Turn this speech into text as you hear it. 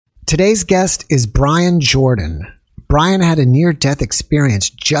Today's guest is Brian Jordan. Brian had a near-death experience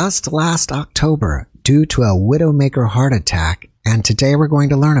just last October due to a widowmaker heart attack, and today we're going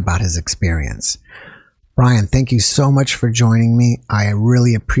to learn about his experience. Brian, thank you so much for joining me. I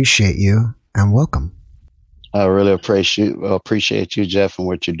really appreciate you, and welcome. I really appreciate you, Jeff, and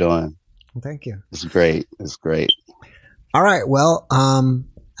what you're doing. Thank you. It's great. It's great. All right. Well,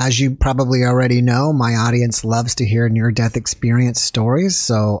 as you probably already know, my audience loves to hear near-death experience stories.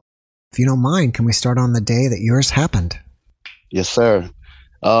 So if you don't mind, can we start on the day that yours happened? Yes, sir.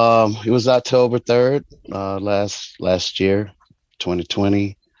 It was October 3rd, last year,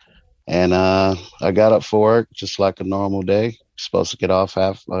 2020. And I got up for work just like a normal day. Supposed to get off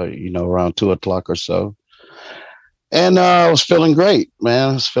around 2:00 or so. And I was feeling great, man.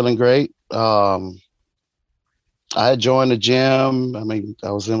 I was feeling great. I had joined the gym. I mean,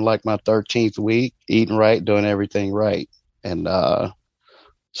 I was in like my 13th week, eating right, doing everything right. And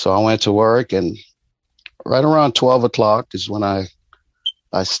so I went to work, and right around 12:00 is when I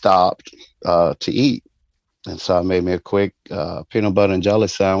stopped to eat. And so I made me a quick peanut butter and jelly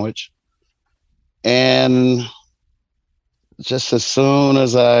sandwich. And just as soon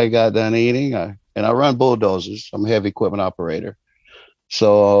as I got done eating, I run bulldozers. I'm a heavy equipment operator.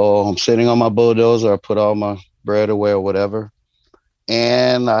 So I'm sitting on my bulldozer. I put all my bread away or whatever.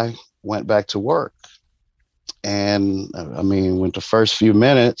 And I went back to work. And I mean, with the first few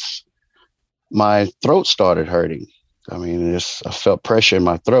minutes, my throat started hurting. I mean, I felt pressure in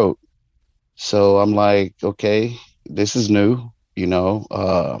my throat. So I'm like, okay, this is new,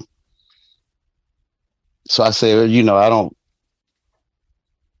 So I say,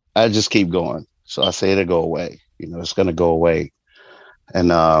 I just keep going. So I say it'll go away. It's going to go away.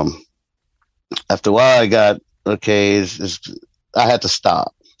 And after a while, I got, okay, I had to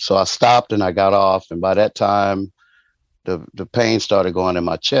stop. So I stopped and I got off. And by that time, the pain started going in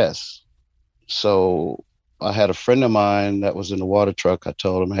my chest. So I had a friend of mine that was in the water truck. I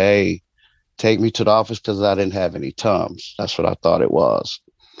told him, hey, take me to the office because I didn't have any Tums. That's what I thought it was.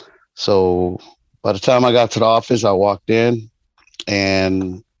 So by the time I got to the office, I walked in,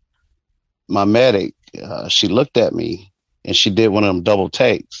 and my medic, she looked at me and she did one of them double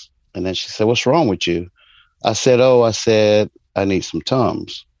takes. And then she said, what's wrong with you? I said, I need some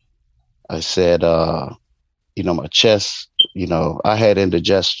Tums. I said, my chest, I had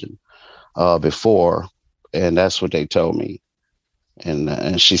indigestion before, and that's what they told me.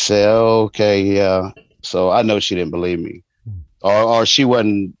 And she said, oh, okay, yeah. So I know she didn't believe me, or she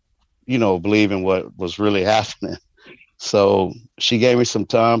wasn't, believing what was really happening. So she gave me some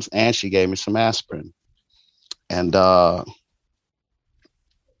Tums and she gave me some aspirin. And I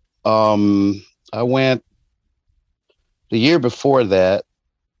went the year before that,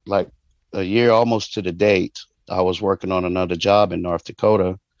 like a year almost to the date, I was working on another job in North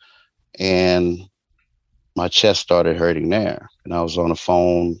Dakota, and my chest started hurting there. And I was on the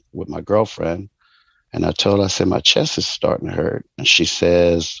phone with my girlfriend, and I told her, I said, my chest is starting to hurt. And she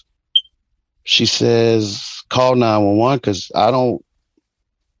says, call 911 because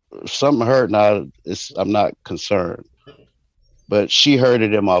if something hurt now, I'm not concerned. But she heard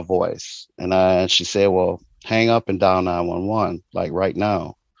it in my voice. And she said, well, hang up and dial 911, like right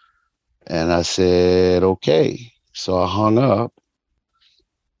now. And I said, okay. So I hung up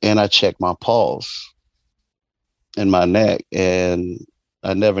and I checked my pulse in my neck, and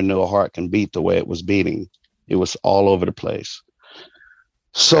I never knew a heart can beat the way it was beating. It was all over the place.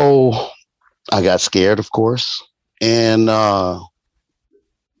 So I got scared, of course. And I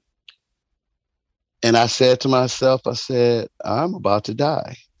said to myself, I'm about to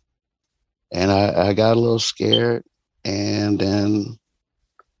die. And I got a little scared. And then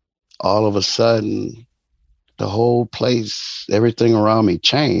all of a sudden, the whole place, everything around me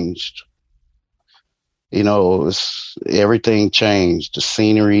changed. Everything changed. The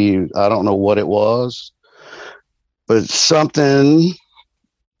scenery, I don't know what it was, but something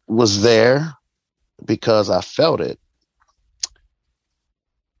was there because I felt it.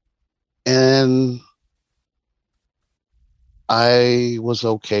 And I was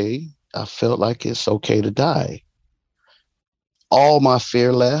okay. I felt like it's okay to die. All my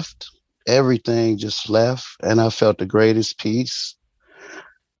fear left. Everything just left. And I felt the greatest peace.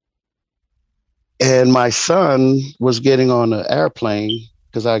 And my son was getting on an airplane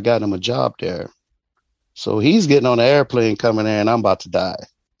because I got him a job there. So he's getting on the airplane coming in, and I'm about to die.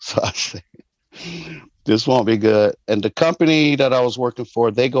 So I said, this won't be good. And the company that I was working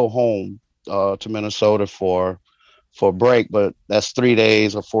for, they go home to Minnesota for break, but that's 3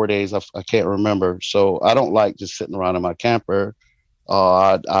 days or 4 days. I can't remember. So I don't like just sitting around in my camper.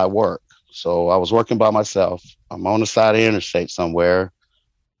 I work. So I was working by myself. I'm on the side of the interstate somewhere.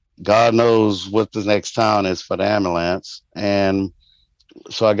 God knows what the next town is for the ambulance. And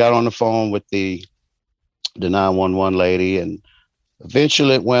so I got on the phone with the 911 lady, and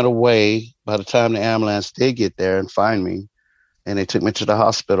eventually it went away by the time the ambulance did get there and find me. And they took me to the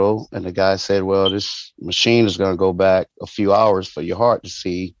hospital, and the guy said, well, this machine is going to go back a few hours for your heart to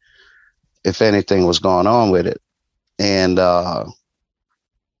see if anything was going on with it. And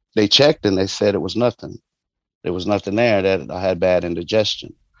they checked, and they said it was nothing. There was nothing there, that I had bad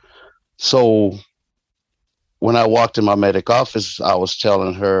indigestion. So when I walked in my medic office, I was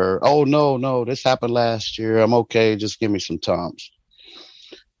telling her, oh, no, this happened last year. I'm okay. Just give me some Tums.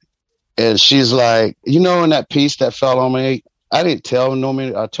 And she's like, in that piece that fell on me, I didn't tell no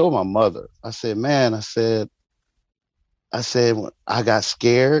me. I told my mother. I said, man, I said, I got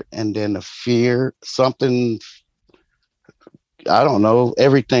scared, and then the fear, something, I don't know,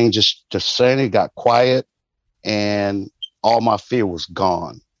 everything just suddenly got quiet, and all my fear was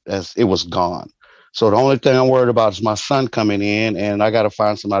gone. As it was gone. So the only thing I'm worried about is my son coming in, and I got to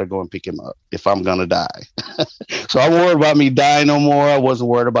find somebody to go and pick him up if I'm going to die. So I wasn't worried about me dying no more. I wasn't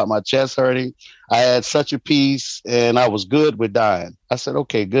worried about my chest hurting. I had such a peace, and I was good with dying. I said,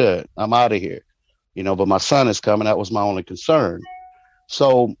 okay, good. I'm out of here. But my son is coming. That was my only concern.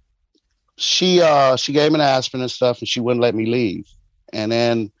 So she gave me an aspirin and stuff, and she wouldn't let me leave. And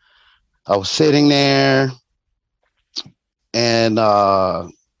then I was sitting there, and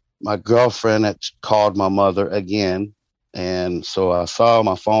my girlfriend had called my mother again. And so I saw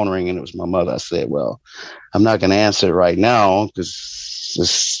my phone ring, and it was my mother. I said, well, I'm not going to answer it right now because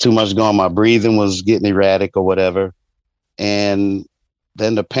there's too much going on. My breathing was getting erratic or whatever. And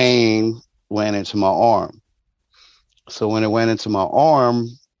then the pain went into my arm. So when it went into my arm,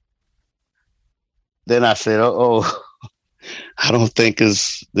 then I said, oh, I don't think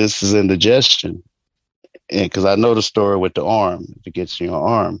this is indigestion. And because I know the story with the arm, if it gets in your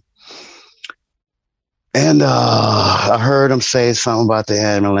arm. And I heard him say something about the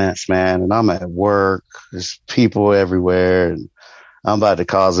ambulance, man. And I'm at work. There's people everywhere. And I'm about to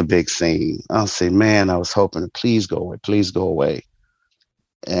cause a big scene. I'll say, man, I was hoping to please go away. Please go away.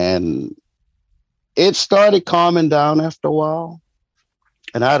 And it started calming down after a while.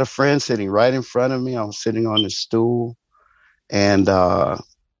 And I had a friend sitting right in front of me. I was sitting on the stool. And I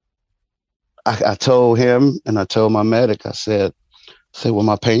told him, and I told my medic, I said, well,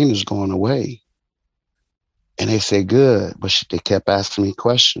 my pain is going away. And they said, good. But they kept asking me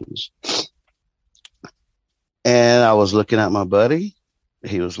questions. And I was looking at my buddy.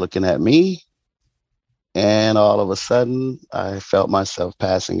 He was looking at me. And all of a sudden, I felt myself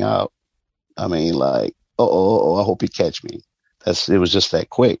passing out. I mean, like, I hope he catch me. It was just that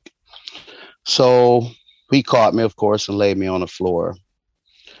quick. So he caught me, of course, and laid me on the floor.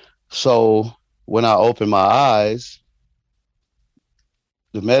 So when I opened my eyes,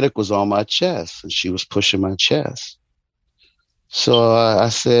 the medic was on my chest, and she was pushing my chest. So I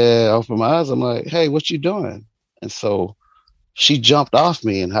said, I opened my eyes. I'm like, hey, what you doing? And so she jumped off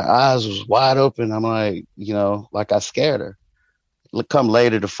me, and her eyes was wide open. I'm like, like I scared her. Come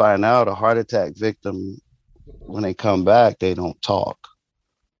later to find out, a heart attack victim, when they come back, they don't talk.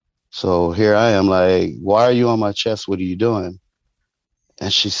 So here I am like, why are you on my chest? What are you doing?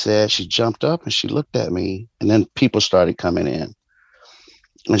 And she jumped up and she looked at me, and then people started coming in.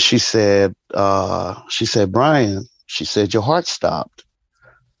 And she said, Brian, she said, your heart stopped.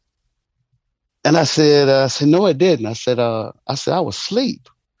 And I said, no, it didn't. I said, I was asleep.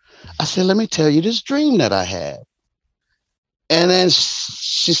 I said, let me tell you this dream that I had. And then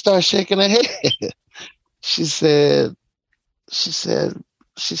she started shaking her head. She said,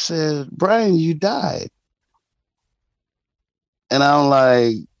 Brian, you died. And I'm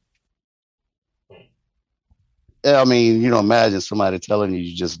like, I mean, imagine somebody telling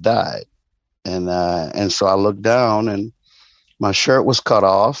you just died. And so I looked down, and my shirt was cut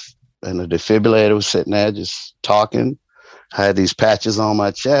off, and the defibrillator was sitting there just talking. I had these patches on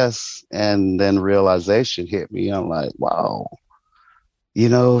my chest, and then realization hit me. I'm like, wow.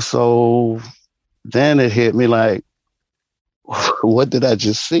 So then it hit me like, what did I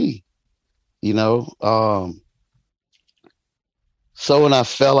just see? So when I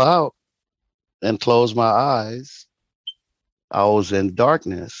fell out and closed my eyes, I was in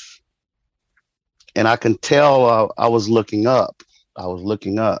darkness. And I can tell I was looking up.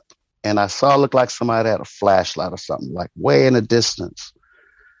 And I saw it look like somebody had a flashlight or something, like way in the distance.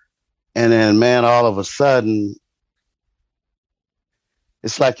 And then, man, all of a sudden,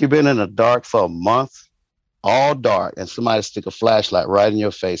 it's like you've been in the dark for a month, all dark, and somebody stick a flashlight right in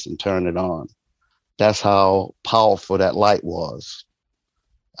your face and turn it on. That's how powerful that light was.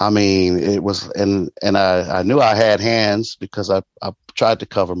 I mean, it was, and I knew I had hands because I tried to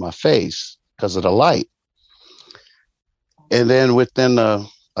cover my face because of the light. And then within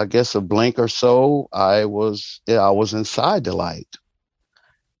I guess a blink or so, I was inside the light,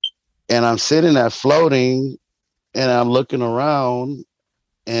 and I'm sitting there floating, and I'm looking around,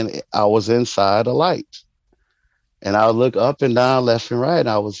 and I was inside a light, and I would look up and down, left and right, and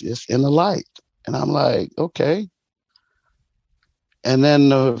I was just in the light, and I'm like, okay. And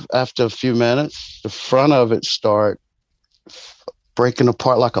then after a few minutes, the front of it start breaking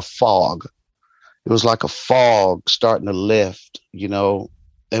apart like a fog. It was like a fog starting to lift, you know.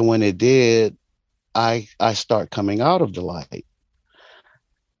 And when it did, I start coming out of the light.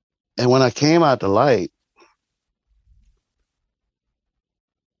 And when I came out the light,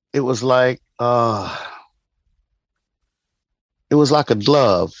 it was like it was like a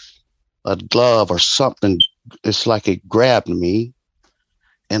glove or something. It's like it grabbed me,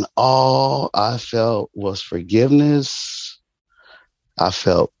 and all I felt was forgiveness. I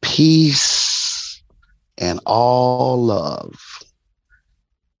felt peace and all love.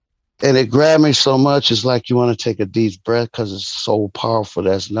 And it grabbed me so much. It's like you want to take a deep breath because it's so powerful.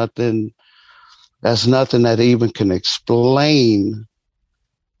 That's nothing that even can explain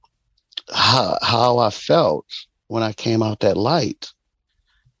how I felt when I came out that light.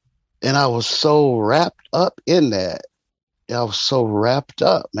 And I was so wrapped up in that. I was so wrapped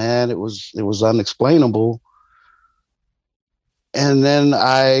up, man. It was unexplainable. And then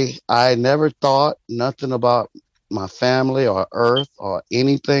I never thought nothing about my family or earth or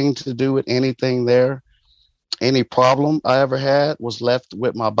anything to do with anything there. Any problem I ever had was left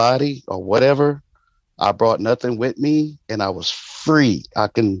with my body or whatever. I brought nothing with me, and I was free.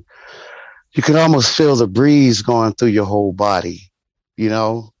 You can almost feel the breeze going through your whole body, you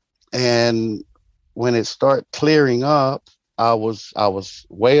know? And when it started clearing up, I was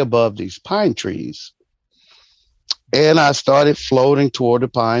way above these pine trees. And I started floating toward the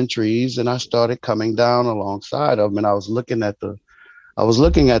pine trees, and I started coming down alongside of them, and I was looking at the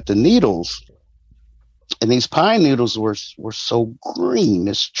needles, and these pine needles were so green.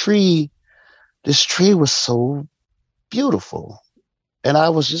 This tree was so beautiful. And I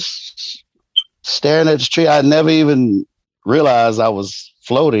was just staring at the tree. I never even realized I was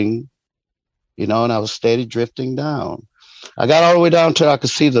floating, you know, and I was steady drifting down. I got all the way down till I could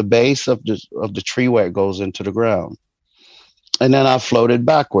see the base of the tree where it goes into the ground. And then I floated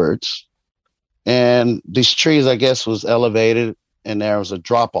backwards. And these trees, I guess, was elevated and there was a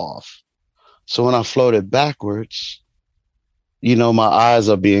drop off. So when I floated backwards, you know, my eyes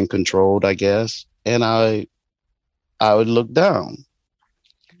are being controlled, I guess. And I would look down.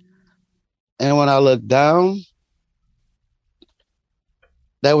 And when I looked down,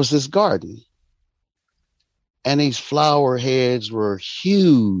 there was this garden. And these flower heads were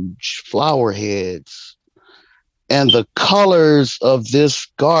huge flower heads. And the colors of this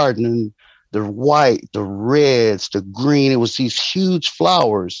garden, the white, the reds, the green, it was these huge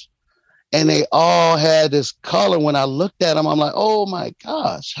flowers. And they all had this color. When I looked at them, I'm like, oh my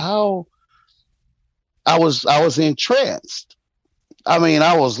gosh, how I was entranced. I mean,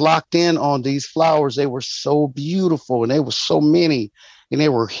 I was locked in on these flowers. They were so beautiful and they were so many and they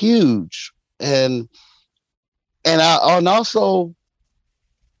were huge. And also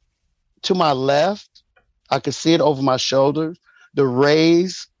to my left, I could see it over my shoulder. The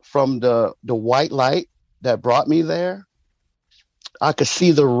rays from the white light that brought me there. I could see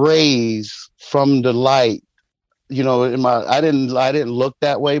the rays from the light. You know, I didn't look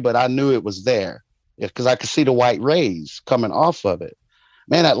that way, but I knew it was there because I could see the white rays coming off of it.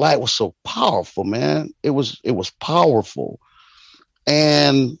 Man, that light was so powerful, man. It was powerful.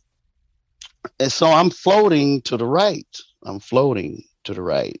 And and so I'm floating to the right. I'm floating to the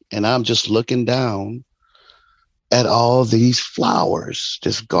right. And I'm just looking down at all these flowers.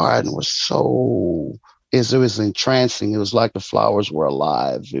 This garden was it was entrancing. It was like the flowers were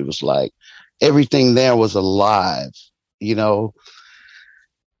alive. It was like everything there was alive, you know.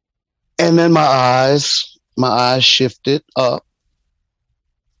 And then my eyes shifted up,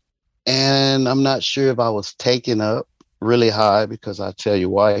 and I'm not sure if I was taken up really high because I'll tell you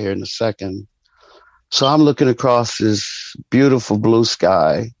why here in a second. So I'm looking across this beautiful blue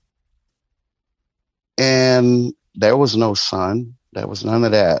sky, and there was no sun. There was none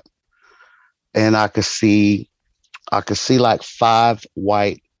of that. And I could see like five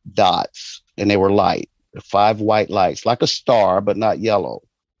white dots, and they were light, five white lights, like a star, but not yellow.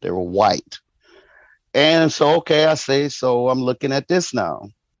 They were white. And so, okay, I say, so I'm looking at this now.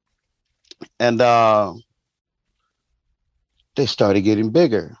 And they started getting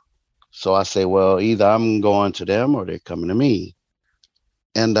bigger. So I say, well, either I'm going to them or they're coming to me.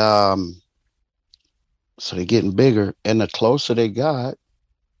 And so they're getting bigger. And the closer they got,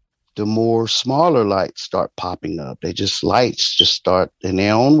 the more smaller lights start popping up. Lights just start in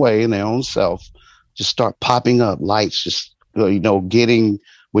their own way, in their own self, just start popping up. Lights just, getting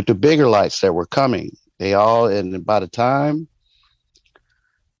with the bigger lights that were coming. And by the time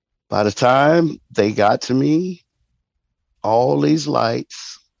they got to me, all these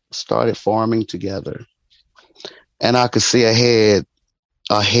lights started forming together. And I could see a head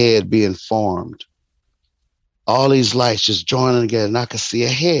being formed. All these lights just joining together, and I could see a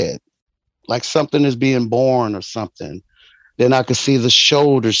head, like something is being born or something. Then I could see the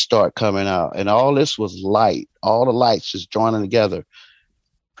shoulders start coming out, and all this was light. All the lights just joining together.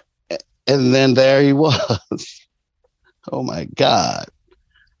 And then there he was. Oh my God.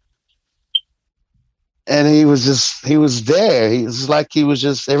 And he was there. He was like, he was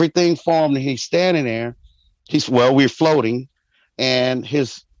just, everything formed, and he's standing there. We're floating, and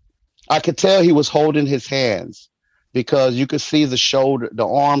I could tell he was holding his hands, because you could see the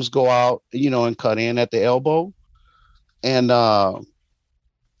arms go out, and cut in at the elbow. And,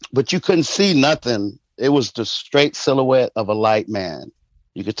 but you couldn't see nothing. It was the straight silhouette of a light man.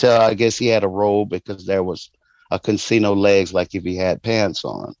 You could tell, I guess he had a robe, because I couldn't see no legs, like if he had pants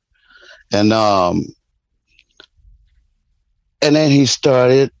on. And then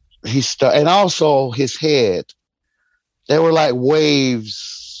and also his head, there were like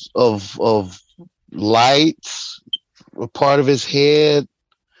waves of lights, a part of his head,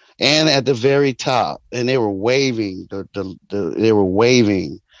 and at the very top, and they were waving. They were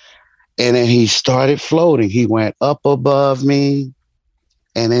waving, and then he started floating. He went up above me,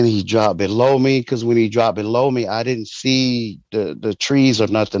 and then he dropped below me. Because when he dropped below me, I didn't see the trees or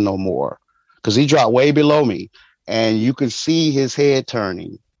nothing no more, because he dropped way below me, and you could see his head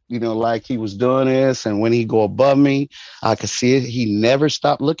turning, like he was doing this. And when he go above me, I could see it. He never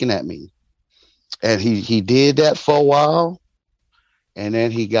stopped looking at me. And he did that for a while. And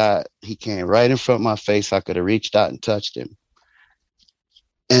then he came right in front of my face. I could have reached out and touched him.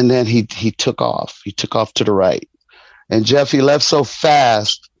 And then he took off. He took off to the right. And Jeff, he left so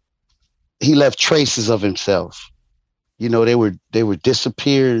fast, he left traces of himself. They were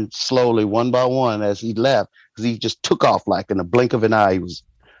disappearing slowly, one by one, as he left. Because he just took off like in the blink of an eye. He was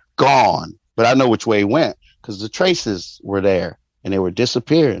gone. But I know which way he went, because the traces were there, and they were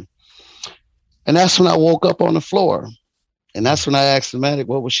disappearing. And that's when I woke up on the floor. And that's when I asked the medic,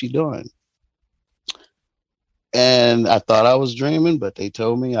 what was she doing? And I thought I was dreaming, but they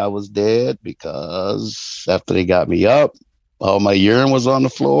told me I was dead, because after they got me up, all my urine was on the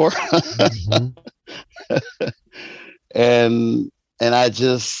floor. Mm-hmm. and I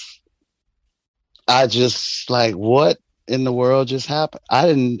just like, what in the world just happened? I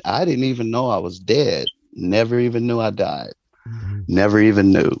didn't even know I was dead. Never even knew I died. Mm-hmm. Never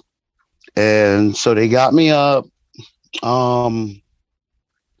even knew. And so they got me up. And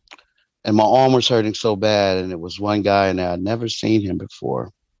my arm was hurting so bad. And it was one guy in there. I'd never seen him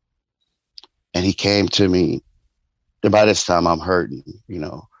before. And he came to me. And by this time I'm hurting,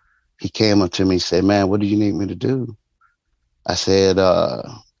 He came up to me and said, man, what do you need me to do? I said,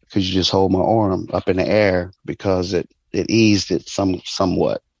 could you just hold my arm up in the air, because it eased it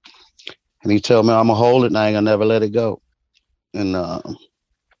somewhat. And he told me, I'm going to hold it and I ain't going to never let it go. And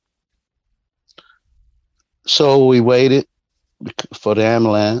so we waited for the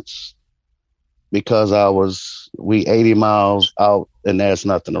ambulance, because we 80 miles out and there's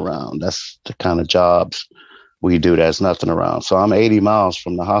nothing around. That's the kind of jobs we do. There's nothing around. So I'm 80 miles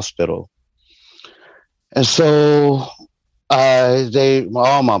from the hospital. And so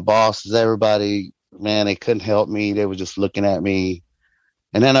all my bosses, everybody, man, they couldn't help me. They were just looking at me.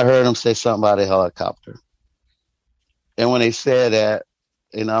 And then I heard them say something about a helicopter. And when they said that,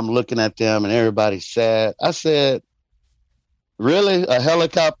 and I'm looking at them and everybody's sad, I said, really? A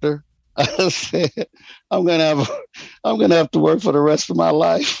helicopter? I said, I'm gonna have to work for the rest of my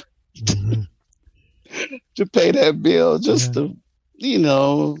life mm-hmm. to pay that bill, just to,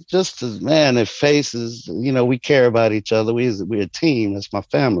 man, their faces, we care about each other. We're a team. That's my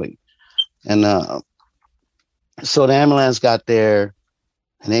family. And so the ambulance got there,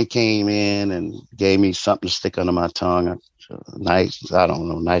 and they came in and gave me something to stick under my tongue. Nitrous, I don't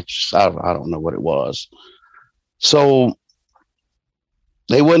know what it was. So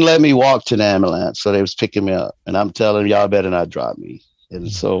they wouldn't let me walk to the ambulance, so they was picking me up. And I'm telling them, y'all better not drop me.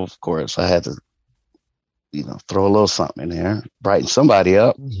 And so, of course, I had to, throw a little something in there, brighten somebody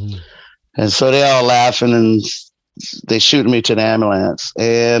up. Mm-hmm. And so they all laughing, and they shooting me to the ambulance.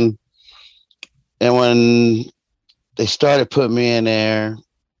 And when they started putting me in there,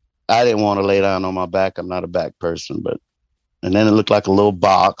 I didn't want to lay down on my back. I'm not a back person, but and then it looked like a little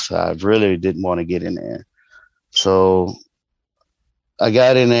box. I really didn't want to get in there. So I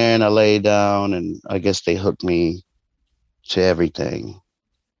got in there and I laid down, and I guess they hooked me to everything.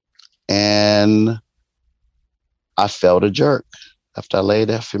 And I felt a jerk. After I lay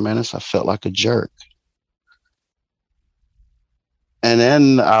there a few minutes, I felt like a jerk. And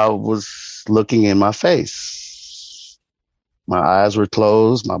then I was looking in my face. My eyes were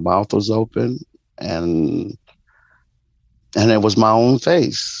closed, my mouth was open, and it was my own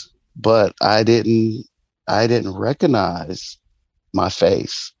face. But I didn't recognize my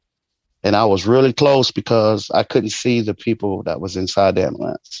face. And I was really close because I couldn't see the people that was inside the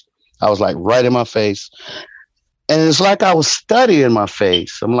ambulance. I was like right in my face. And it's like I was studying my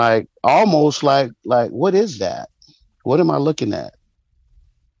face. I'm like, almost like, what is that? What am I looking at?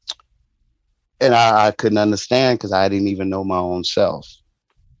 And I couldn't understand because I didn't even know my own self.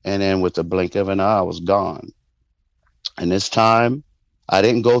 And then with the blink of an eye, I was gone. And this time, I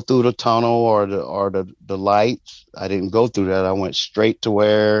didn't go through the tunnel or the lights. I didn't go through that. I went straight to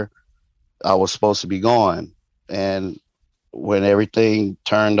where I was supposed to be going. And when everything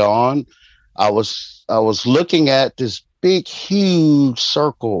turned on, I was looking at this big, huge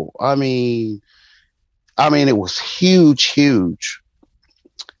circle. I mean, it was huge, huge.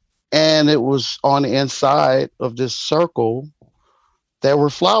 And it was on the inside of this circle, there were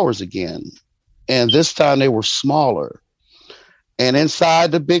flowers again. And this time they were smaller. And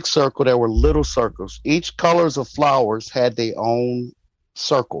inside the big circle, there were little circles. Each colors of flowers had their own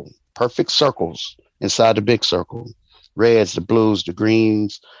circle, perfect circles inside the big circle. Reds, the blues, the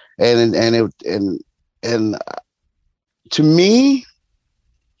greens. And to me,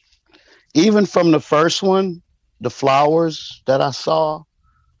 even from the first one, the flowers that I saw,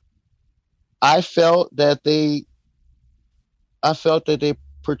 I felt that they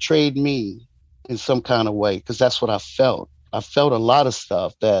portrayed me in some kind of way, because that's what I felt. I felt a lot of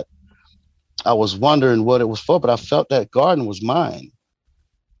stuff that I was wondering what it was for, but I felt that garden was mine.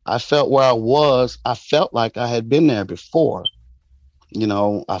 I felt where I was. I felt like I had been there before.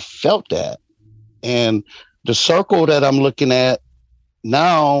 I felt that. And the circle that I'm looking at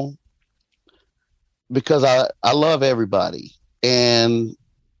now, because I love everybody. And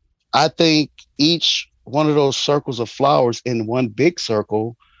I think each one of those circles of flowers in one big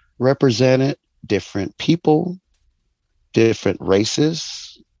circle represented different people, different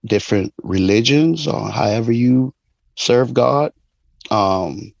races, different religions, or however you serve God.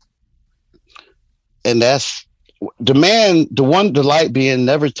 And that's the light being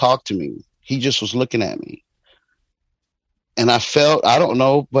never talked to me. He just was looking at me. And I felt, I don't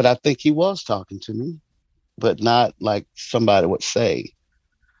know, but I think he was talking to me, but not like somebody would say.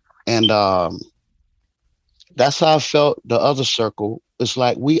 And that's how I felt the other circle. It's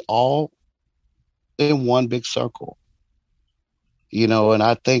like we all in one big circle, and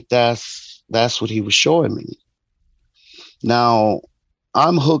I think that's what he was showing me. Now,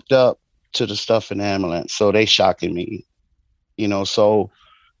 I'm hooked up to the stuff in the ambulance, so they shocking me, so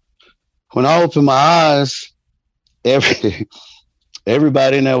when I opened my eyes,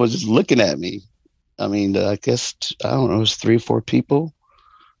 everybody in there was just looking at me. I mean, I guess, I don't know, it was 3 or 4 people,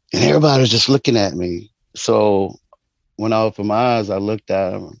 and everybody was just looking at me. So when I opened my eyes, I looked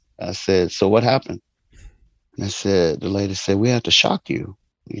at them. I said, "So what happened?" And the lady said, "We had to shock you.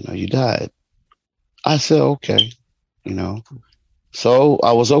 You died." I said, "Okay." So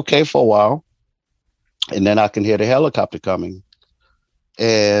I was okay for a while. And then I can hear the helicopter coming.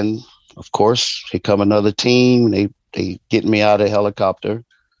 And of course, here come another team. They get me out of the helicopter.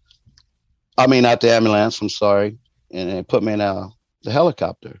 I mean, out the ambulance, I'm sorry. And they put me in the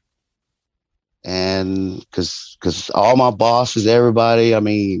helicopter. And because all my bosses, everybody, I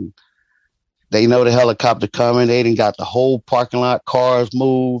mean, they know the helicopter coming. They didn't got the whole parking lot, cars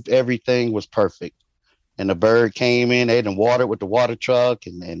moved. Everything was perfect. And the bird came in, they didn't water it with the water truck,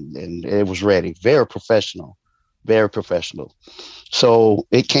 and it was ready. Very professional, very professional. So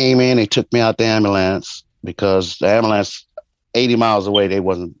it came in, they took me out the ambulance, because the ambulance 80 miles away, they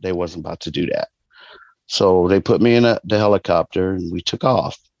wasn't about to do that. So they put me in the helicopter and we took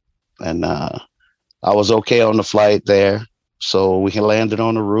off. And I was okay on the flight there. So we landed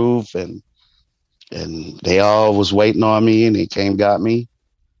on the roof, and they all was waiting on me, and they came, got me.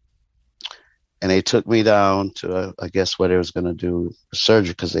 And they took me down to, I guess, where they was going to do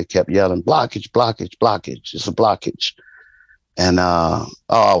surgery, because they kept yelling, "Blockage, blockage, blockage. It's a blockage." And I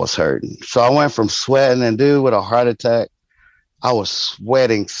was hurting. So I went from sweating, and dude, with a heart attack, I was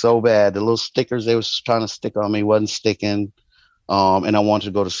sweating so bad. The little stickers they was trying to stick on me wasn't sticking. And I wanted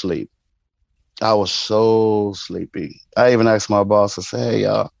to go to sleep. I was so sleepy. I even asked my boss, I said,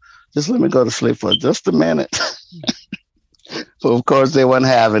 "Hey, just let me go to sleep for just a minute." But of course, they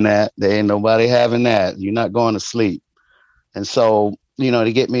wasn't having that. There ain't nobody having that. You're not going to sleep. And so,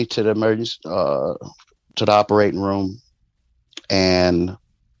 to get me to the emergency, to the operating room, and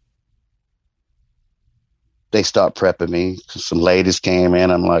they start prepping me. Some ladies came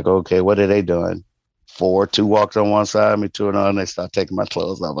in. I'm like, okay, what are they doing? Two walked on one side of me, two on the other. And they start taking my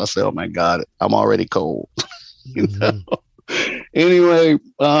clothes off. I said, oh my God, I'm already cold. Anyway,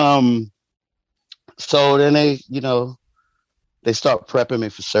 so then they start prepping me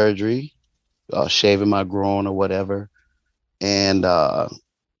for surgery, shaving my groin or whatever. And I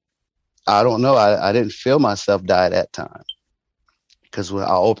don't know. I didn't feel myself die that time, because when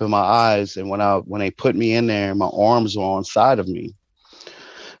I opened my eyes and when they put me in there, my arms were on side of me.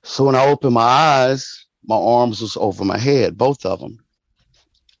 So when I opened my eyes, my arms was over my head, both of them.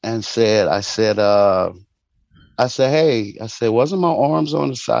 And I said, hey, wasn't my arms on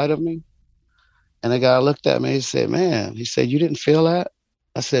the side of me? And the guy looked at me. He said, man, you didn't feel that?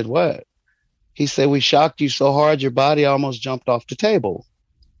 I said, what? He said, we shocked you so hard, your body almost jumped off the table.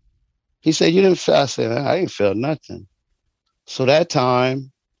 He said, you didn't feel? I said, I ain't felt nothing. So that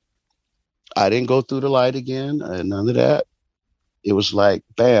time, I didn't go through the light again, none of that. It was like,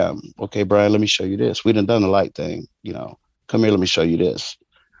 bam, okay, Brian, let me show you this. We done the light thing, come here, let me show you this.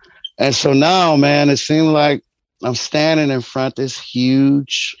 And so now, man, it seemed like I'm standing in front of this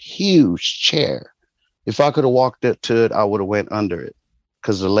huge, huge chair. If I could have walked up to it, I would have went under it,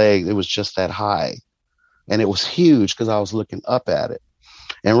 because it was just that high. And it was huge because I was looking up at it.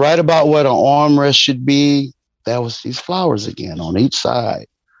 And right about where the armrest should be, there was these flowers again on each side.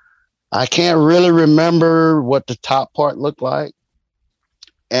 I can't really remember what the top part looked like.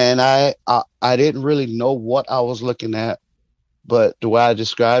 And I didn't really know what I was looking at, but the way I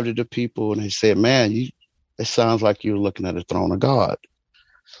described it to people, and they said, man, it sounds like you're looking at the throne of God.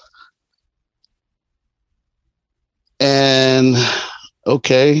 And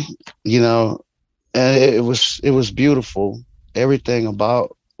okay, and it was beautiful. Everything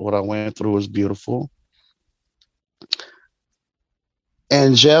about what I went through was beautiful.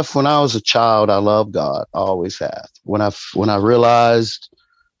 And Jeff, when I was a child, I loved God. I always have. When I realized,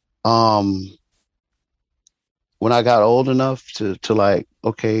 when I got old enough to like,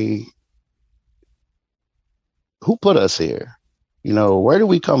 okay, who put us here? Where do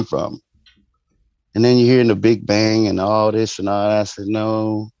we come from? And then you're hearing the Big Bang and all this and all that. I said,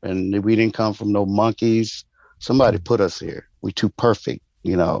 no, and we didn't come from no monkeys. Somebody put us here. We too perfect,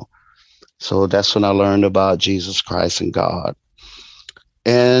 So that's when I learned about Jesus Christ and God.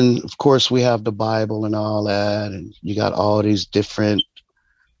 And of course, we have the Bible and all that. And you got all these different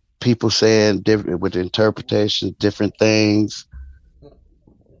people saying different with interpretations, different things.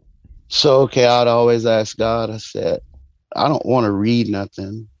 So, okay, I'd always ask God, I said, I don't want to read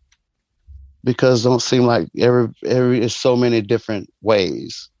nothing, because it don't seem like there's so many different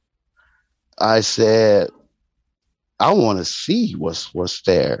ways. I said, I want to see what's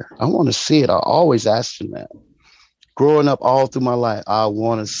there. I want to see it. I always asked him that. Growing up all through my life, I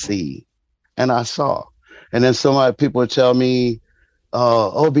want to see. And I saw. And then people would tell me,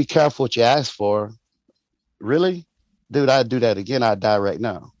 oh, be careful what you ask for. Really? Dude, I'd do that again. I'd die right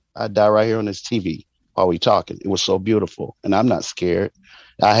now. I'd die right here on this TV while we talking. It was so beautiful. And I'm not scared.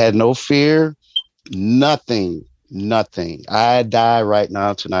 I had no fear, nothing. I'd die right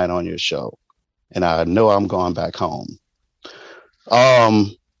now tonight on your show. And I know I'm going back home.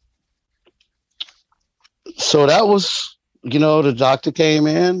 So that was, the doctor came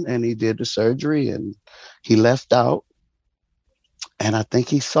in and he did the surgery and he left out. And I think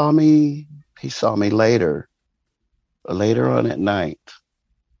he saw me later on at night.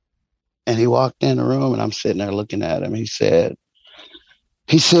 And he walked in the room and I'm sitting there looking at him. He said,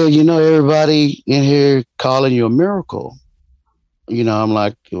 everybody in here calling you a miracle. I'm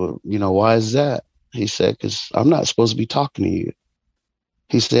like, why is that? He said, because I'm not supposed to be talking to you.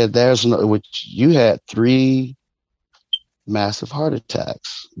 He said, you had 3 massive heart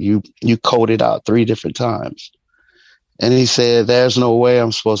attacks. You coded out 3 different times. And he said, there's no way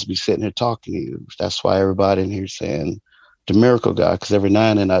I'm supposed to be sitting here talking to you. That's why everybody in here is saying the miracle guy, because every now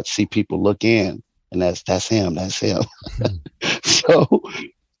and then I'd see people look in, and that's him. So,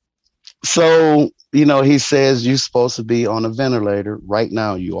 he says, you're supposed to be on a ventilator. Right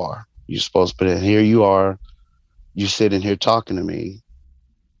now you are. You're supposed to be, and here you are. You're sitting here talking to me.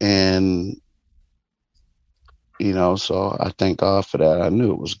 And, so I thank God for that. I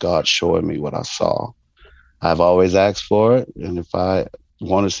knew it was God showing me what I saw. I've always asked for it. And if I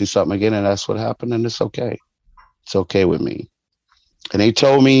want to see something again and that's what happened, then it's okay. It's okay with me. And they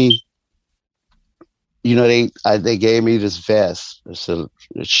told me, they gave me this vest. So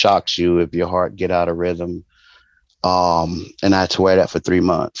it shocks you if your heart get out of rhythm. And I had to wear that for 3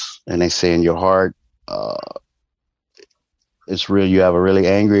 months. And they say in your heart, uh, it's real. You have a really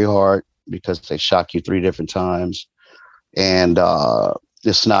angry heart because they shock you 3 different times, and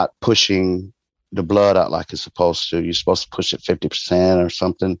it's not pushing the blood out like it's supposed to. You're supposed to push it 50% or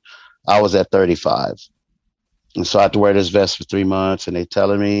something. I was at 35. And so I had to wear this vest for 3 months, and they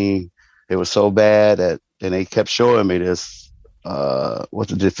telling me it was so bad that, and they kept showing me this, what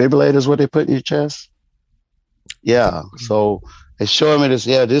the defibrillators, what they put in your chest. Yeah. So they showing me this.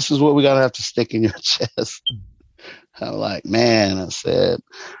 Yeah, this is what we're going to have to stick in your chest. I'm like, man, I said,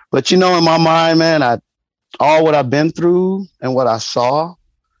 but in my mind, man, all what I've been through and what I saw,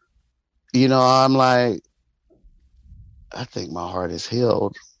 I'm like, I think my heart is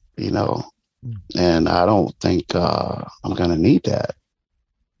healed, and I don't think I'm going to need that,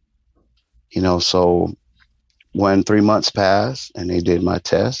 so when 3 months passed and they did my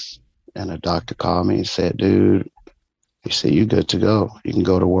test and the doctor called me and said, dude, he said, you good to go. You can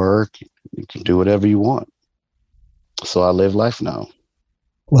go to work. You can do whatever you want. So I live life now.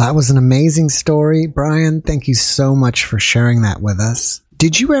 Well, that was an amazing story, Brian. Thank you so much for sharing that with us.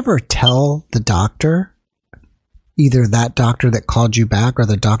 Did you ever tell the doctor, either that doctor that called you back or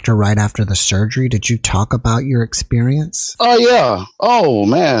the doctor right after the surgery? Did you talk about your experience? Oh, yeah. Oh,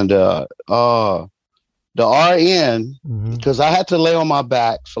 man. The RN, because I had to lay on my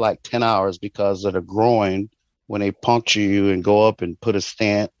back for like 10 hours because of the groin when they puncture you and go up and put a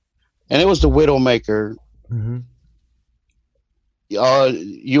stent. And it was the Widowmaker. Mm-hmm.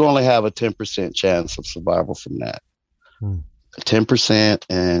 You only have a 10% chance of survival from that. 10%.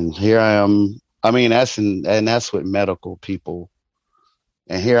 And here I am. I mean, that's with medical people.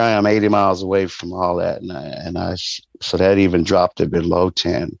 And here I am 80 miles away from all that. So that even dropped it below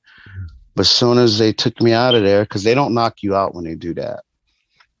 10. But as soon as they took me out of there, because they don't knock you out when they do that.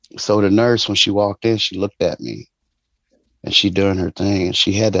 So the nurse, when she walked in, she looked at me and she doing her thing and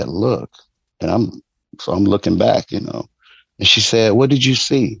she had that look. And I'm looking back, And she said, what did you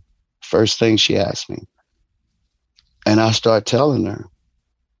see? First thing she asked me. And I start telling her.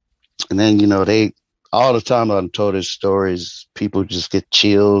 And then, they, all the time I'm told these stories, people just get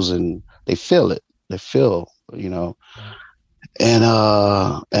chills and they feel it. They feel, And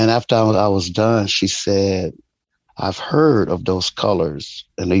after I was done, she said, I've heard of those colors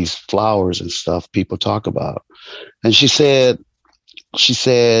and these flowers and stuff people talk about. And she said,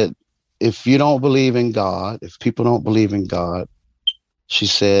 if you don't believe in God, if people don't believe in God, she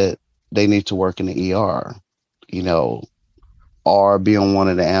said they need to work in the ER, or be on one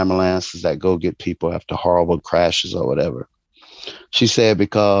of the ambulances that go get people after horrible crashes or whatever. She said,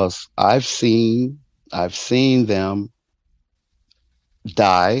 because I've seen them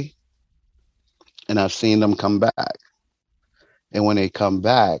die and I've seen them come back. And when they come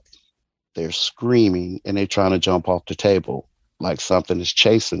back, they're screaming and they're trying to jump off the table like something is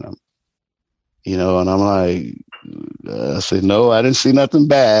chasing them. And I'm like, I said, no, I didn't see nothing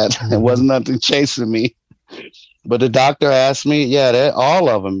bad. It wasn't nothing chasing me. But the doctor asked me, yeah, all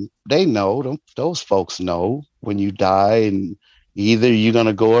of them, they know, those folks know when you die, and either you're going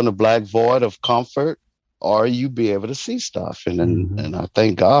to go in a black void of comfort or you be able to see stuff. And I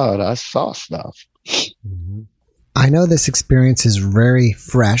thank God I saw stuff. I know this experience is very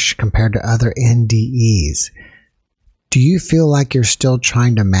fresh compared to other NDEs. Do you feel like you're still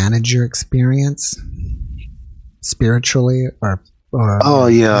trying to manage your experience spiritually or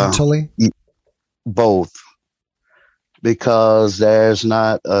mentally? Both. Because there's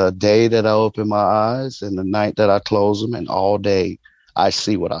not a day that I open my eyes and the night that I close them, and all day I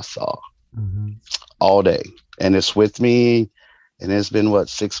see what I saw. All day. And it's with me. And it's been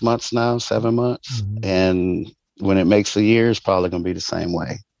 6 months now, 7 months. And when it makes a year, it's probably going to be the same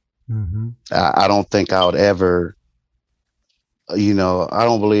way. I don't think I would ever, I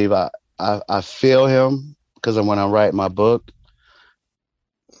don't believe I feel him, because when I write my book,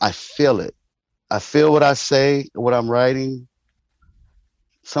 I feel it. I feel what I say, what I'm writing.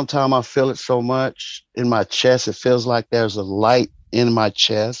 Sometimes I feel it so much in my chest. It feels like there's a light in my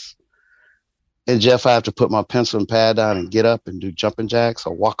chest. And Jeff, I have to put my pencil and pad down and get up and do jumping jacks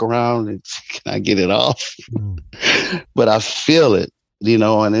or walk around and can I get it off? But I feel it, and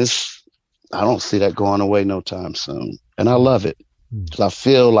I don't see that going away no time soon. And I love it because I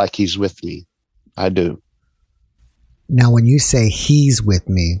feel like he's with me. I do. Now, when you say he's with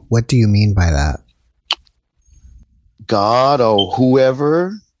me, what do you mean by that? God or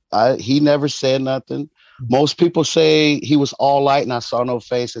whoever. He never said nothing. Most people say he was all light and I saw no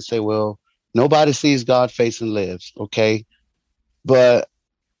face. They say, well, nobody sees God's face and lives. Okay. But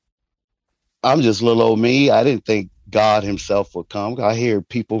I'm just little old me. I didn't think God himself would come. I hear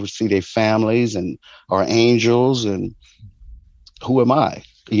people see their families and are angels, and who am I?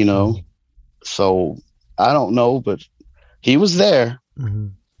 You know, so I don't know, but he was there. Mm-hmm.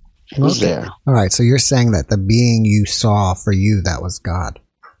 He was there. All right. So you're saying that the being you saw for you, that was God.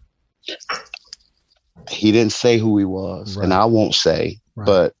 He didn't say who he was, Right. and I won't say, Right.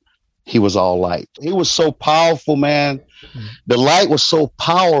 but he was all light. He was so powerful, man. Mm-hmm. The light was so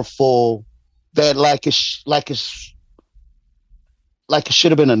powerful that like it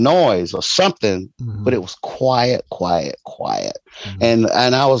should have been a noise or something, mm-hmm. but it was quiet. Mm-hmm.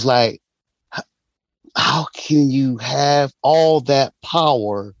 And I was like, how can you have all that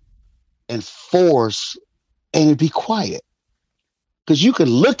power and force and it be quiet? Because you could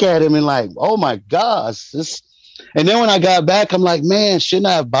look at him and like, oh my gosh, this. And then when I got back, I'm like, man, shouldn't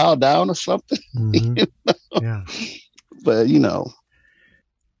I have bowed down or something? Mm-hmm. You know? Yeah. But you know,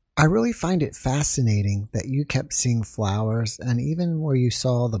 I really find it fascinating that you kept seeing flowers, and even where you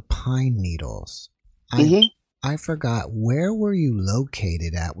saw the pine needles. I forgot, where were you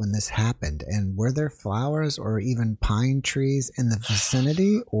located at when this happened? And were there flowers or even pine trees in the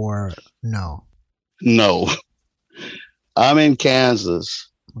vicinity, or no? No. I'm in Kansas.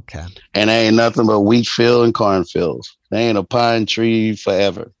 Okay. And there ain't nothing but wheat field and cornfields. There ain't a pine tree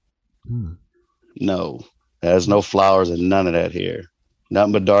forever. No. There's no flowers and none of that here.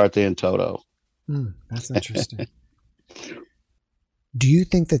 Nothing but Dorothy and Toto. That's interesting. Do you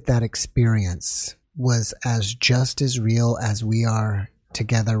think that experience was just as real as we are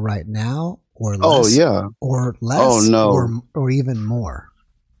together right now, or less? Oh, yeah. Or less? Oh, no. Or even more?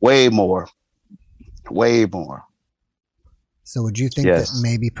 Way more. Way more. So would you think that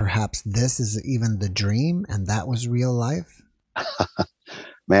maybe perhaps this is even the dream and that was real life?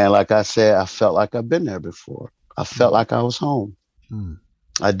 Man, like I said, I felt like I've been there before. I felt like I was home.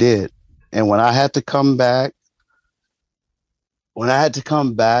 I did. And when I had to come back,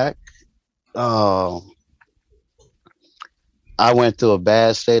 I went through a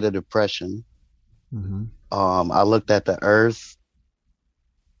bad state of depression. I looked at the earth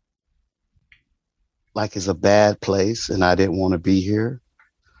like it's a bad place, and I didn't want to be here.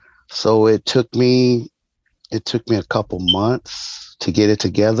 So it took me a couple months to get it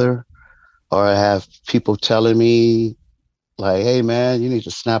together, or I have people telling me like, hey man, you need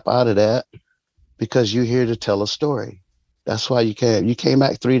to snap out of that because you're here to tell a story. That's why you came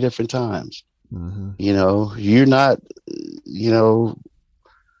back 3 different times. You know, you're not, you know,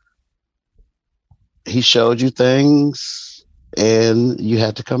 he showed you things and you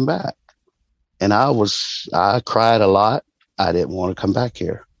had to come back. And I cried a lot. I didn't want to come back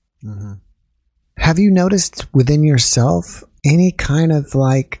here. Have you noticed within yourself any kind of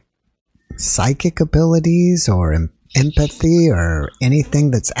like psychic abilities or empathy or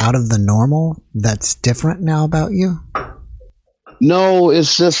anything that's out of the normal that's different now about you? No,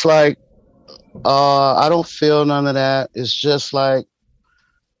 it's just like, I don't feel none of that. It's just like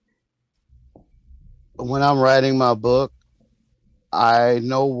when I'm writing my book, I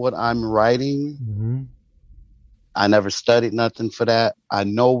know what I'm writing. I never studied nothing for that. I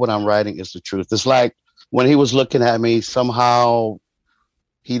know what I'm writing is the truth. It's like when he was looking at me, somehow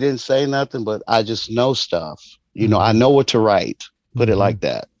he didn't say nothing, but I just know stuff. You know, I know what to write, put it like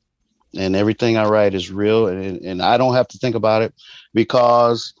that. And everything I write is real, and I don't have to think about it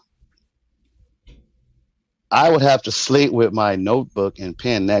because I would have to sleep with my notebook and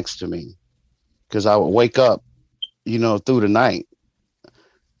pen next to me because I would wake up, you know, through the night.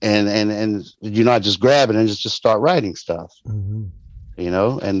 And you know, I just grab it and just start writing stuff, you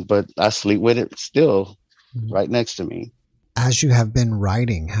know, but I sleep with it still right next to me. As you have been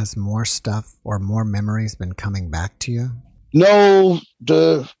writing, has more stuff or more memories been coming back to you? No,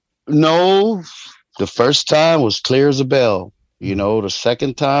 the first time was clear as a bell. You know, the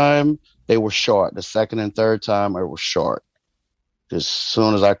second time they were short. The second and third time they were short. As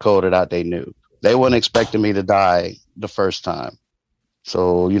soon as I coded out, they knew. They weren't expecting me to die the first time.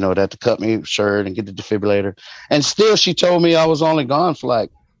 So, you know, they had to cut me shirt and get the defibrillator. And still, she told me I was only gone for like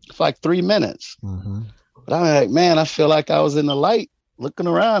 3 minutes. But I'm like, man, I feel like I was in the light looking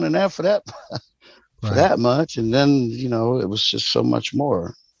around and there for that, for that much. And then, you know, it was just so much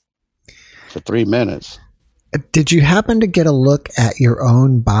more for 3 minutes. Did you happen to get a look at your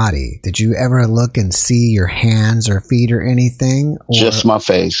own body? Did you ever look and see your hands or feet or anything? Or? Just my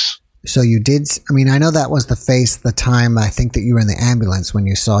face. So you did. I mean, I know that was the face the time I think that you were in the ambulance when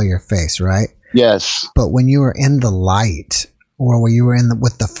you saw your face, right? Yes. But when you were in the light, or where you were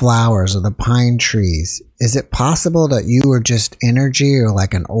with the flowers or the pine trees, is it possible that you were just energy or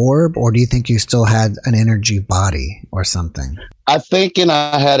like an orb, or do you think you still had an energy body or something? I think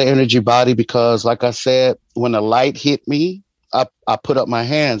I had an energy body because, like I said, when the light hit me, I put up my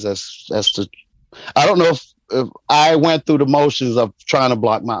hands as to, I don't know if I went through the motions of trying to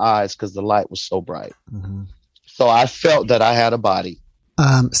block my eyes because the light was so bright. Mm-hmm. So I felt that I had a body.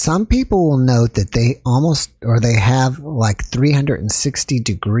 Some people will note that they have like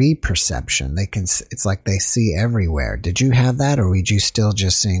 360-degree perception. It's like they see everywhere. Did you have that, or were you still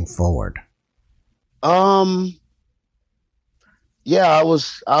just seeing forward? Yeah, I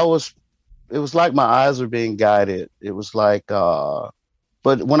was, it was like my eyes were being guided. It was like, but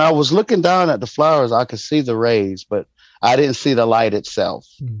when I was looking down at the flowers, I could see the rays, but I didn't see the light itself.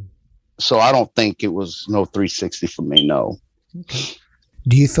 So I don't think it was no 360 for me. No. Okay.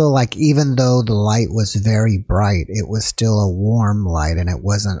 Do you feel like even though the light was very bright, it was still a warm light and it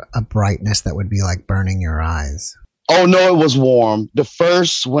wasn't a brightness that would be like burning your eyes? Oh, no, it was warm.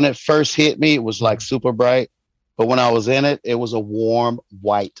 When it first hit me, it was like super bright. But when I was in it, it was a warm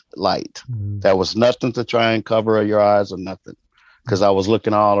white light. There was nothing to try and cover your eyes or nothing. Because I was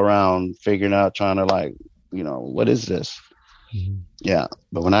looking all around, figuring out, trying to like, what is this? Yeah.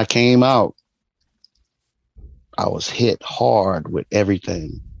 But when I came out, I was hit hard with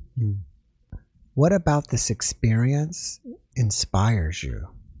everything. What about this experience inspires you?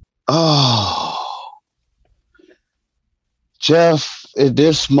 Oh, Jeff,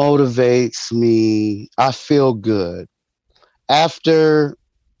 this motivates me. I feel good. After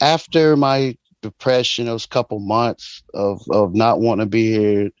my depression, those couple months of not wanting to be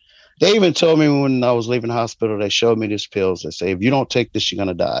here, they even told me when I was leaving the hospital, they showed me these pills. They say, if you don't take this, you're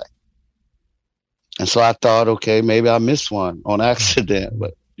going to die. And so I thought, okay, maybe I missed one on accident,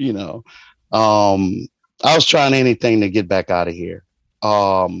 but I was trying anything to get back out of here.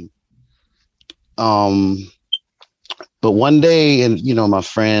 But one day, and my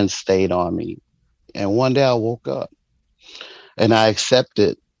friends stayed on me, and one day I woke up and I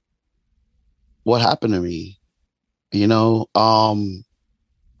accepted what happened to me, and I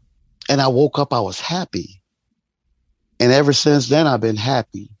woke up, I was happy. And ever since then, I've been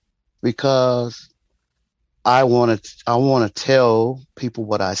happy because I want to tell people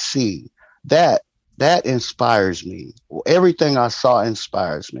what I see. That inspires me. Everything I saw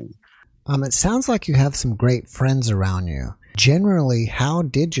inspires me. It sounds like you have some great friends around you. Generally, how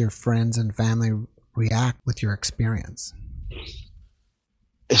did your friends and family react with your experience?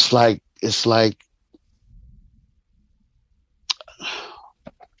 It's like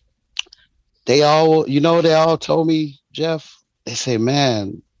they all told me, Jeff, they say,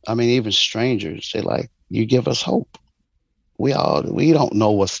 man, I mean, even strangers, they like, you give us hope. We don't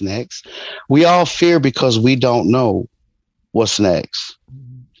know what's next. We all fear because we don't know what's next.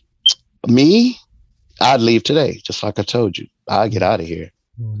 Me, I'd leave today, just like I told you. I'd get out of here.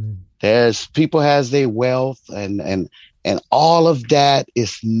 There's people has their wealth and all of that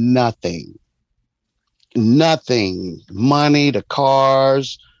is nothing. Nothing. Money, the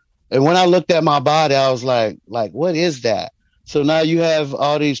cars. And when I looked at my body, I was like, what is that? So now you have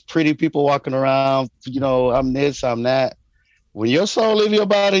all these pretty people walking around, I'm this, I'm that. When your soul leaves your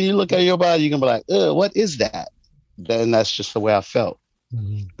body, you look at your body, you're going to be like, what is that? Then that's just the way I felt.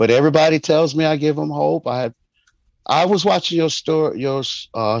 But everybody tells me I give them hope. I was watching your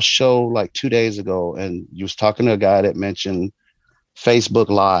show like 2 days ago, and you was talking to a guy that mentioned Facebook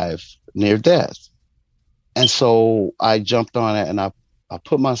Live near death. And so I jumped on it and I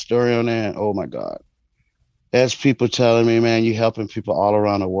put my story on there, and oh my God. There's people telling me, man, you're helping people all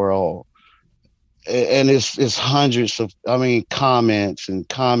around the world. And it's hundreds of, comments.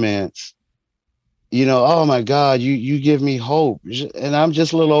 Oh my God, you give me hope. And I'm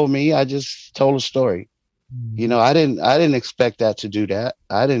just little old me. I just told a story. I didn't expect that to do that.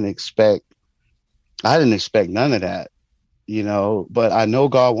 I didn't expect none of that, but I know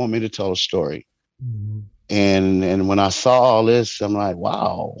God want me to tell a story. And when I saw all this, I'm like,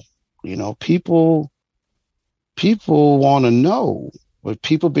 wow, people want to know, with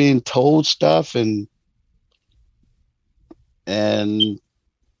people being told stuff and and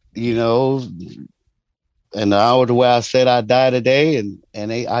the hour the way I said I die today,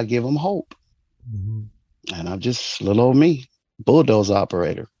 and I give them hope. And I'm just little old me, bulldozer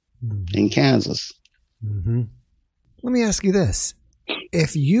operator in Kansas. Let me ask you this.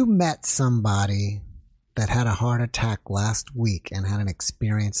 If you met somebody that had a heart attack last week and had an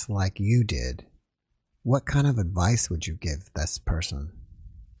experience like you did, what kind of advice would you give this person?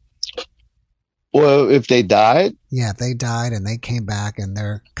 Well, if they died? Yeah, if they died and they came back and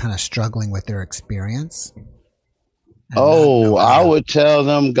they're kind of struggling with their experience. and not Oh, know I how? would tell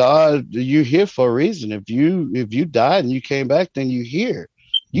them, God, you're here for a reason. If you died and you came back, then you're here.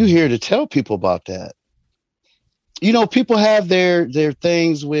 You Mm, here to tell people about that. People have their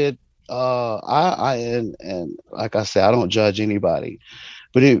things with I and like I said, I don't judge anybody.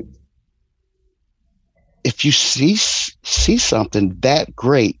 But if you see something that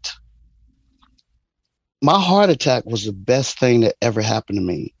great, my heart attack was the best thing that ever happened to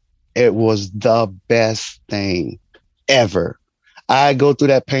me. It was the best thing ever. I go through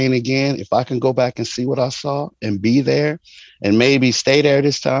that pain again. If I can go back and see what I saw and be there and maybe stay there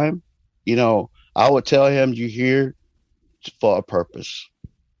this time, I would tell him, you're here for a purpose.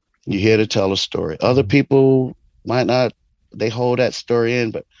 You're here to tell a story. Other mm, people might not, they hold that story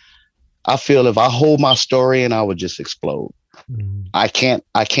in, but I feel if I hold my story in, I would just explode. mm. I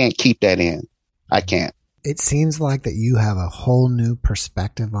can't keep that in. I can't. It seems like that you have a whole new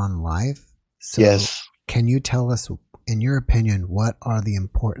perspective on life. So, Yes. can you tell us, in your opinion, what are the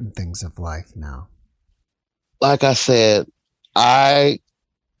important things of life now? Like I said, I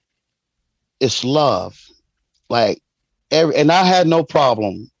it's love. Like and I had no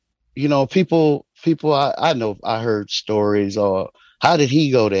problem. People I know I heard stories or how did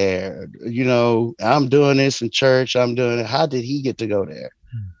he go there? I'm doing this in church, I'm doing it. How did he get to go there?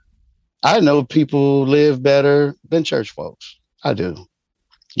 Mm, I know people live better than church folks. I do.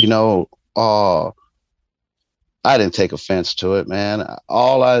 You know, uh I didn't take offense to it, man.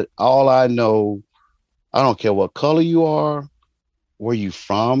 All I know, I don't care what color you are, where you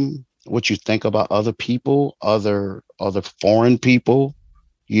from, what you think about other people, other foreign people.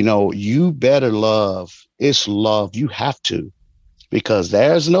 You better love. It's love. You have to, because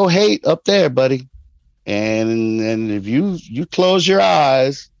there's no hate up there, buddy. And if you close your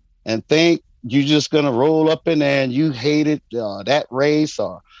eyes and think you're just gonna roll up in there and you hated that race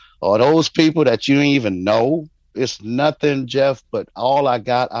or those people that you didn't even know, it's nothing, Jeff. But all I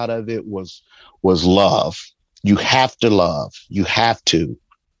got out of it was love. You have to love. You have to.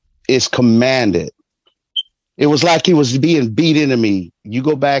 It's commanded. It was like he was being beat into me. You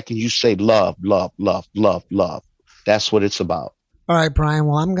go back and you say love, love, love, love, love. That's what it's about. All right, Brian.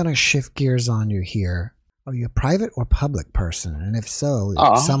 Well, I'm going to shift gears on you here. Are you a private or public person? And if so,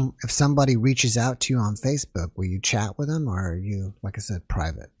 Uh, if somebody reaches out to you on Facebook, will you chat with them, or are you, like I said,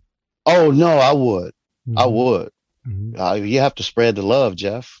 private? oh no, I would. I Mm-hmm. would. Mm-hmm. You have to spread the love,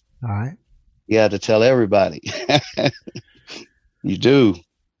 Jeff. All right. You have to tell everybody. You do.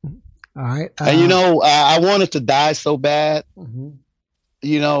 All right. And I wanted to die so bad, Mhm.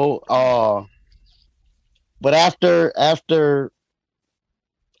 you know, uh, but after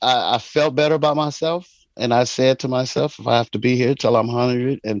I felt better about myself, and I said to myself, if I have to be here till I'm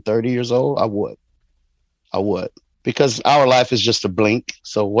 130 years old, I would. I would. Because our life is just a blink.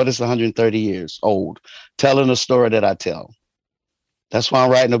 So what is 130 years old? Telling a story that I tell. That's why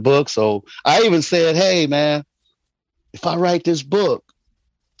I'm writing a book. So I even said, hey man, if I write this book,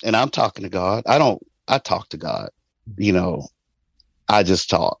 and I'm talking to God, I talk to God, you know, I just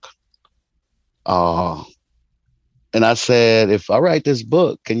talk. Uh, and I said, if I write this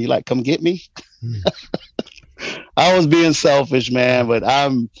book, can you come get me? Mm. I was being selfish, man, but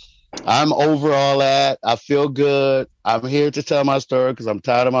I'm over all that. I feel good. I'm here to tell my story because I'm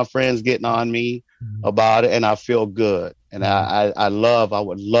tired of my friends getting on me Mhm. about it, and I feel good. And Mhm. I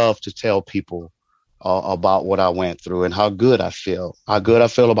would love to tell people about what I went through and how good I feel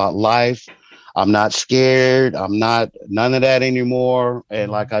about life. I'm not scared. I'm not none of that anymore.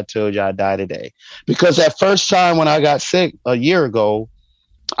 And like Mhm. I told you, I die today because that first time when I got sick a year ago,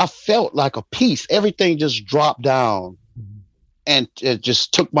 I felt like a peace. Everything just dropped down Mhm. and it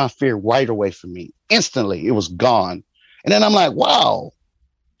just took my fear right away from me instantly. It was gone. And then I'm like, wow.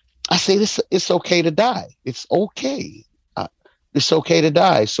 I say this. It's okay to die. It's okay. Uh, it's okay to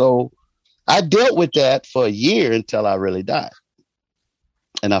die. So I dealt with that for a year until I really died,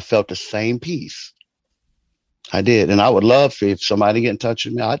 and I felt the same peace. I did, and I would love if somebody get in touch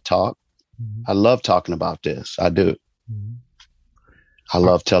with me. I'd talk. Mhm. I love talking about this. I do. Mhm. I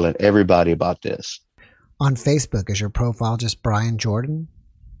love telling everybody about this. On Facebook, is your profile just Brian Jordan?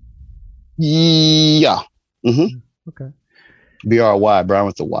 Yeah. Mm-hmm. Okay. BRY, Brown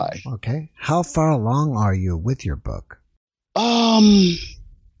with the Y. Okay. How far along are you with your book? Um,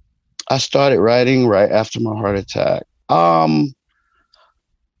 I started writing right after my heart attack.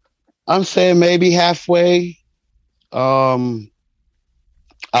 I'm saying maybe halfway. Um,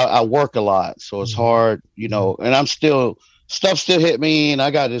 I work a lot, so it's Mhm. hard, Mhm. and stuff still hit me, and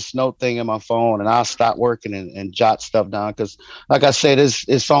I got this note thing in my phone, and I'll stop working and jot stuff down because, like I said,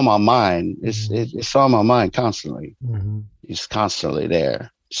 it's on my mind. Mhm. It's on my mind constantly. Mhm. It's constantly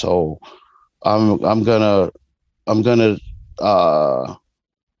there. So I'm gonna. I'm gonna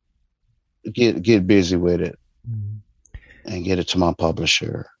get busy with it and get it to my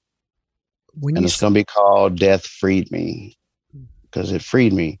publisher. And it's gonna be called Death Freed Me, because it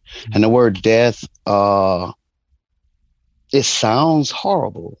freed me. And the word death, it sounds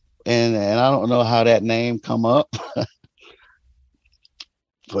horrible, and I don't know how that name come up,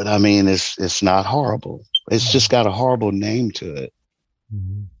 but I mean it's not horrible. It's just got a horrible name to it.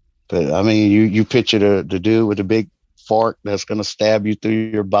 But I mean, you picture the dude with the big fork that's gonna stab you through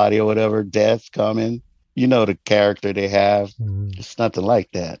your body or whatever, death coming. You know the character they have. It's nothing like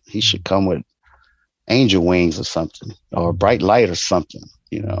that. He should come with angel wings or something, or a bright light or something,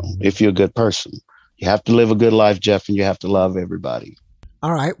 you know, if you're a good person. You have to live a good life, Jeff, and you have to love everybody.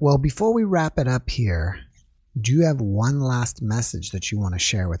 All right. Well, before we wrap it up here, do you have one last message that you want to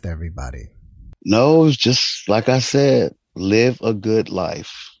share with everybody? No, just like I said, live a good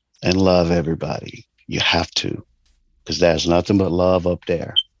life and love everybody. You have to, because there's nothing but love up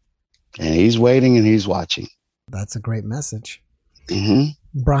there. And he's waiting and he's watching. That's a great message.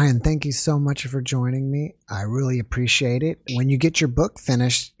 Mm-hmm. Brian, thank you so much for joining me. I really appreciate it. When you get your book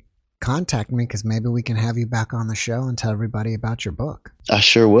finished, contact me, because maybe we can have you back on the show and tell everybody about your book. I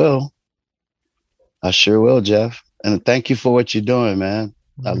sure will. I sure will, Jeff. And thank you for what you're doing, man.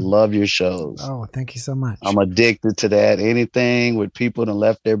 I love your shows. Oh, thank you so much. I'm addicted to that. Anything with people that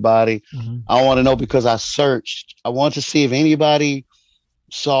left their body. I want to know, because I searched. I want to see if anybody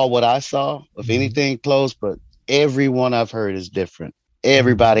saw what I saw, if anything close, but everyone I've heard is different.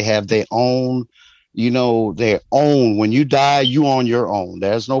 Everybody have their own, their own. When you die, you on your own.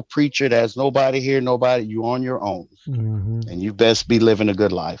 There's no preacher. There's nobody here. Nobody. You on your own. And you best be living a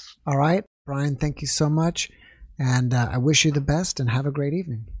good life. All right, Brian, thank you so much. And I wish you the best and have a great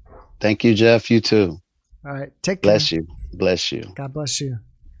evening. Thank you, Jeff. You too. All right. Take care. Bless you. Bless you. God bless you.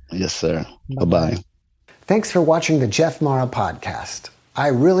 Yes, sir. Bye-bye. Thanks for watching the Jeff Mara podcast. I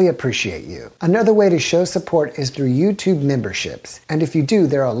really appreciate you. Another way to show support is through YouTube memberships. And if you do,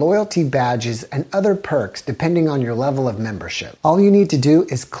 there are loyalty badges and other perks depending on your level of membership. All you need to do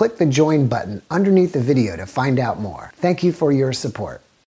is click the join button underneath the video to find out more. Thank you for your support.